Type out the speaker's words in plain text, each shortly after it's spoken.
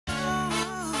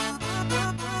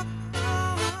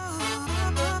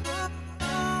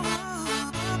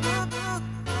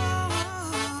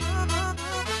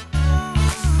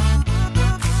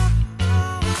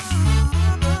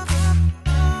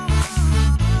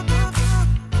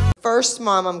first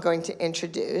mom I'm going to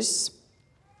introduce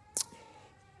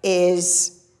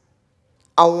is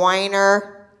a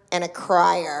whiner and a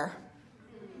crier.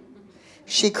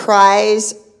 She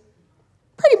cries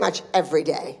pretty much every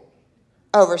day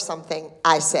over something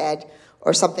I said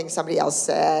or something somebody else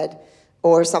said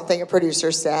or something a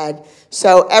producer said.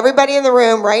 So everybody in the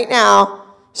room right now,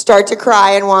 start to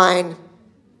cry and whine.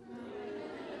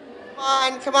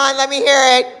 Come on, let me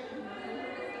hear it.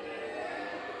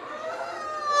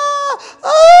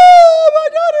 Oh, my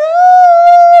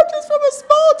daughter, just from a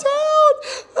small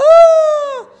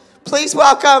town. Please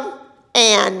welcome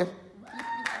Anne.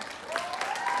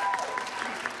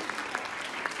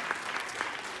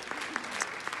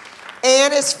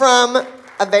 Anne is from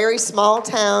a very small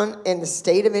town in the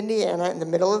state of Indiana, in the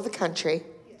middle of the country.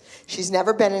 She's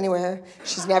never been anywhere.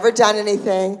 She's never done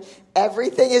anything.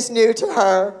 Everything is new to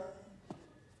her.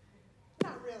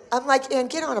 Not really. I'm like, Anne,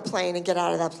 get on a plane and get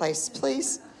out of that place,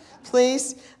 please.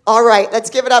 Please. All right,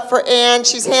 let's give it up for Anne.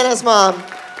 She's Hannah's mom.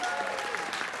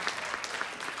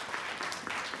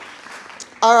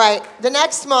 All right, the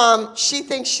next mom, she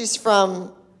thinks she's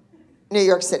from New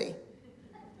York City.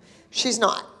 She's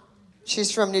not.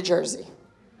 She's from New Jersey.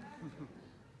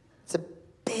 It's a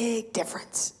big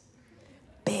difference.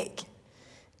 Big.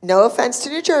 No offense to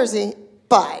New Jersey,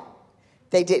 but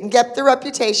they didn't get the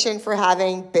reputation for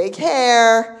having big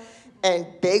hair and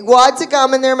big wads of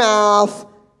gum in their mouth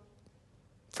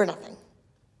for nothing.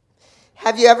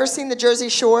 Have you ever seen the Jersey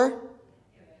Shore?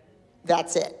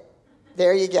 That's it.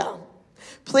 There you go.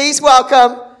 Please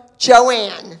welcome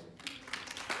Joanne.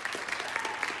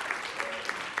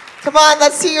 Come on,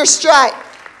 let's see your strut. Abby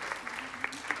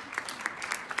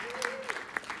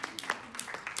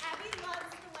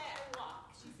loves the way I walk.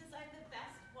 She says I'm the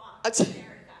best walk in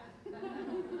America.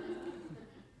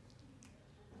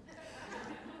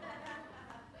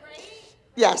 Right?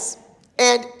 Yes.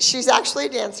 And she's actually a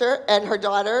dancer, and her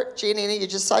daughter, Giannina, you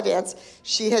just saw dance.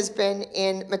 She has been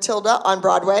in Matilda on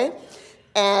Broadway,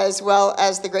 as well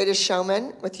as The Greatest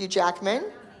Showman with Hugh Jackman.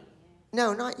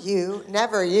 No, not you.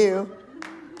 Never you.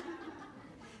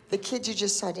 The kid you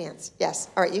just saw dance. Yes.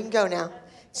 All right, you can go now.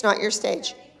 It's not your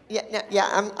stage. Yeah, no,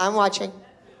 yeah, I'm watching.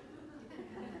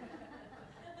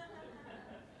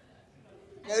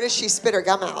 Notice she spit her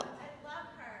gum out. I love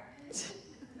her. That's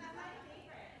my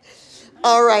favorite.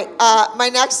 All right, my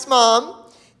next mom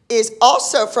is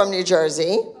also from New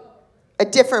Jersey. A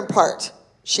different part,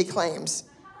 she claims.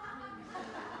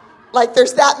 Like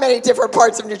there's that many different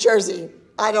parts of New Jersey.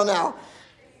 I don't know.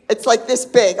 It's like this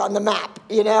big on the map,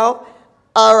 you know?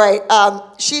 All right,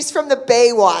 she's from the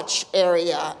Baywatch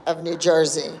area of New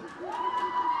Jersey.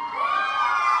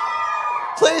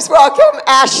 Please welcome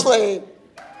Ashley.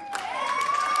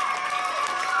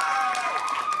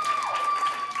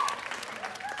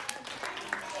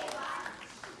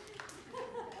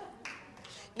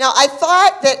 Now, I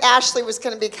thought that Ashley was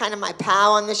going to be kind of my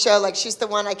pal on the show. Like, she's the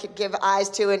one I could give eyes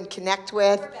to and connect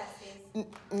with.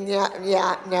 No.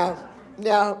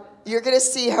 You're going to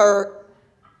see her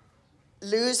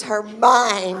lose her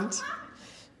mind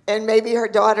and maybe her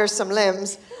daughter some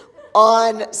limbs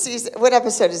on season, what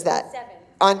episode is that? 7.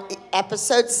 On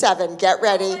episode 7. Get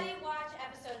ready. Everybody watch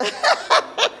episode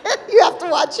 7. You have to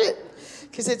watch it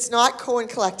because it's not Cohen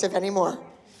Collective anymore.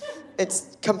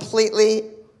 It's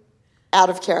completely out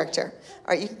of character.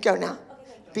 All right, you can go now.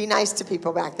 Be nice to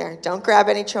people back there. Don't grab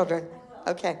any children.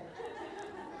 Okay.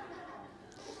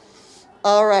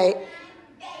 All right.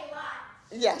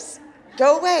 Yes.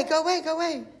 Go away.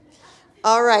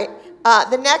 All right.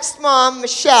 The next mom,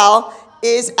 Michelle,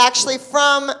 is actually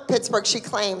from Pittsburgh, she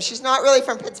claims. She's not really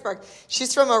from Pittsburgh.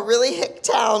 She's from a really hick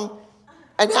town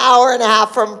an hour and a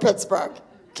half from Pittsburgh.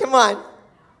 Come on.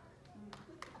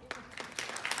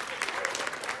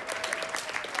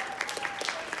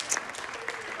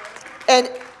 And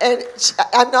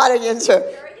I'm not a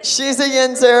Yinzer. She's a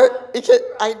Yinzer.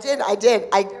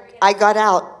 I got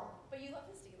out. But you love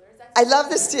the Steelers. I love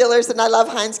the Steelers and I love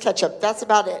Heinz ketchup. That's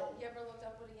about it. You ever looked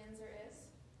up what a Yinzer is?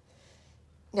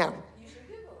 No. You should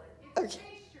Google it. Okay.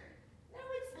 No,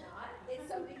 it's not. It's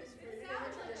something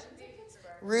that's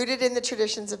rooted in the traditions of Pittsburgh. Rooted in the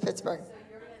traditions of Pittsburgh. So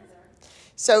you're a Yinzer.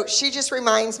 So she just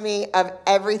reminds me of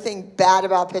everything bad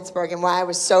about Pittsburgh and why I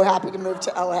was so happy to move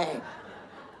to LA.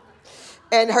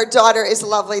 And her daughter is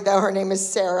lovely, though. Her name is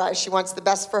Sarah. She wants the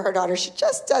best for her daughter. She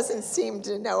just doesn't seem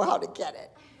to know how to get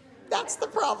it. That's the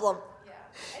problem. Yeah.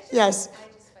 Yes. I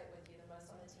just fight with you the most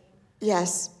on the team.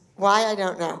 Yes. Why? I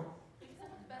don't know. Because I'm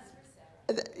the best for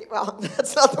Sarah. Well,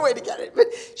 that's not the way to get it. But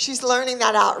she's learning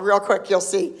that out real quick. You'll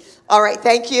see. All right.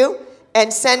 Thank you.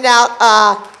 And send out.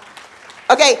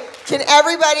 Okay. Can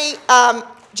everybody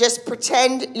just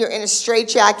pretend you're in a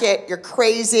straitjacket, you're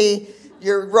crazy,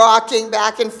 you're rocking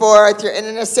back and forth, you're in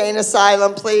an insane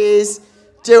asylum, please.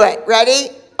 Do it. Ready?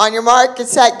 On your mark, get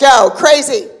set, go.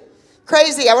 Crazy.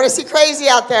 Crazy. I want to see crazy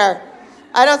out there.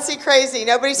 I don't see crazy.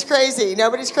 Nobody's crazy.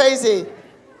 Nobody's crazy.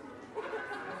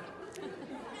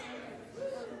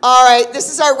 All right,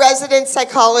 this is our resident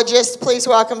psychologist. Please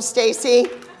welcome Stacy.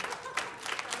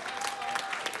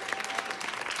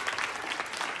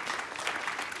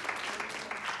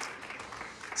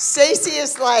 Stacy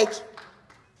is like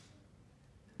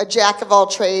a jack of all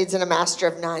trades and a master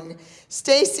of none.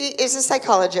 Stacy is a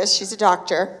psychologist. She's a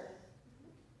doctor.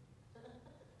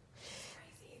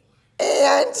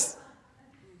 And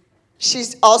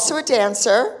she's also a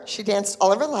dancer. She danced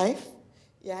all of her life.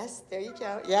 Yes, there you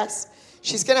go. Yes.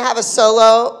 She's going to have a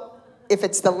solo. If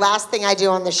it's the last thing I do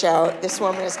on the show, this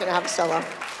woman is going to have a solo.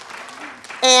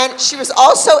 And she was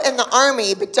also in the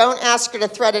Army, but don't ask her to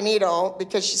thread a needle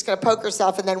because she's going to poke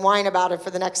herself and then whine about it for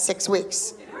the next 6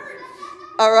 weeks.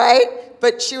 All right?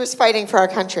 But she was fighting for our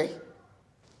country.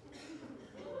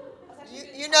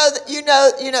 You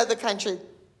know the country,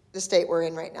 the state we're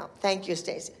in right now. Thank you,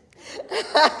 Stacey.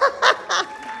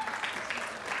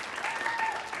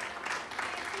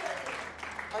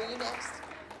 Are you next?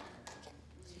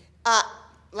 Okay.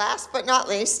 Last but not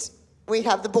least, we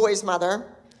have the boy's mother,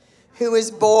 who is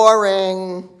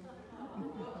boring.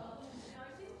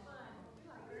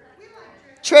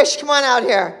 Trish, come on out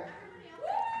here.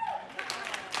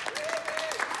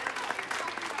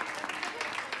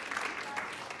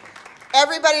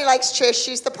 Everybody likes Trish.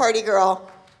 She's the party girl.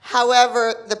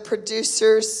 However, the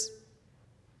producers,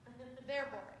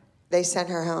 they sent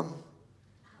her home.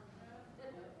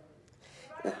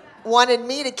 Wanted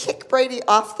me to kick Brady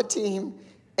off the team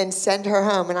and send her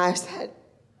home. And I said,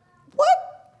 what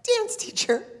dance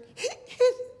teacher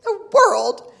in the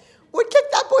world would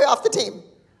kick that boy off the team?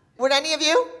 Would any of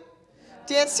you?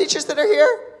 Dance teachers that are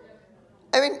here?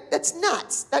 I mean, that's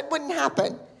nuts. That wouldn't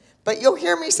happen. But you'll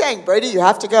hear me saying, Brady, you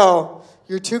have to go.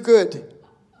 You're too good.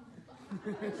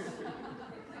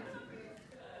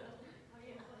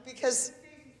 Because,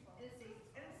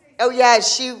 oh yeah,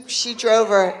 she drove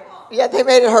her. Yeah, they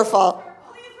made it her fault.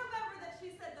 Please remember that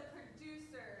she said the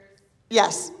producers.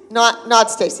 Yes, not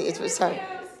Stacy. It was her.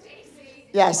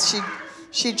 Yes,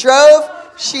 she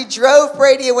drove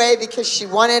Brady away because she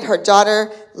wanted her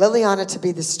daughter Liliana to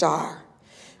be the star.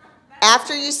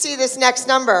 After you see this next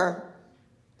number,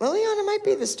 Liliana might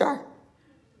be the star.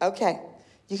 Okay,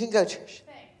 you can go, Trish.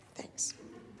 Thanks.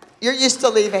 You're used to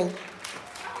leaving.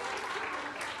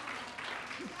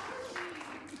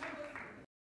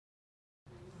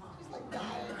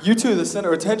 You two are the center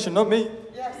of attention, not me.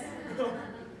 Yes.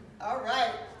 All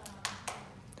right.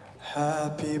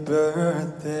 Happy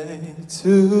birthday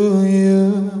to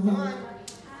you.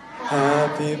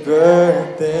 Happy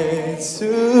birthday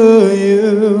to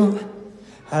you.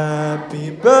 Happy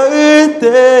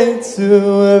birthday to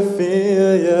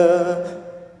Ophelia.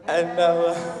 And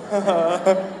now,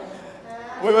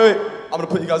 wait. I'm gonna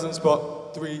put you guys on the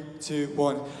spot. 3, 2,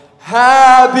 1.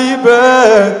 Happy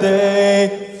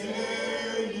birthday.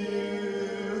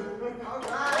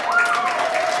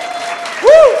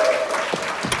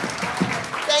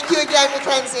 Thank you again,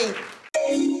 Mackenzie.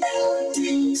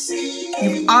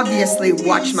 You've obviously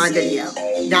watched my video.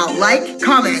 Now like,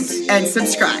 comment, and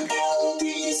subscribe.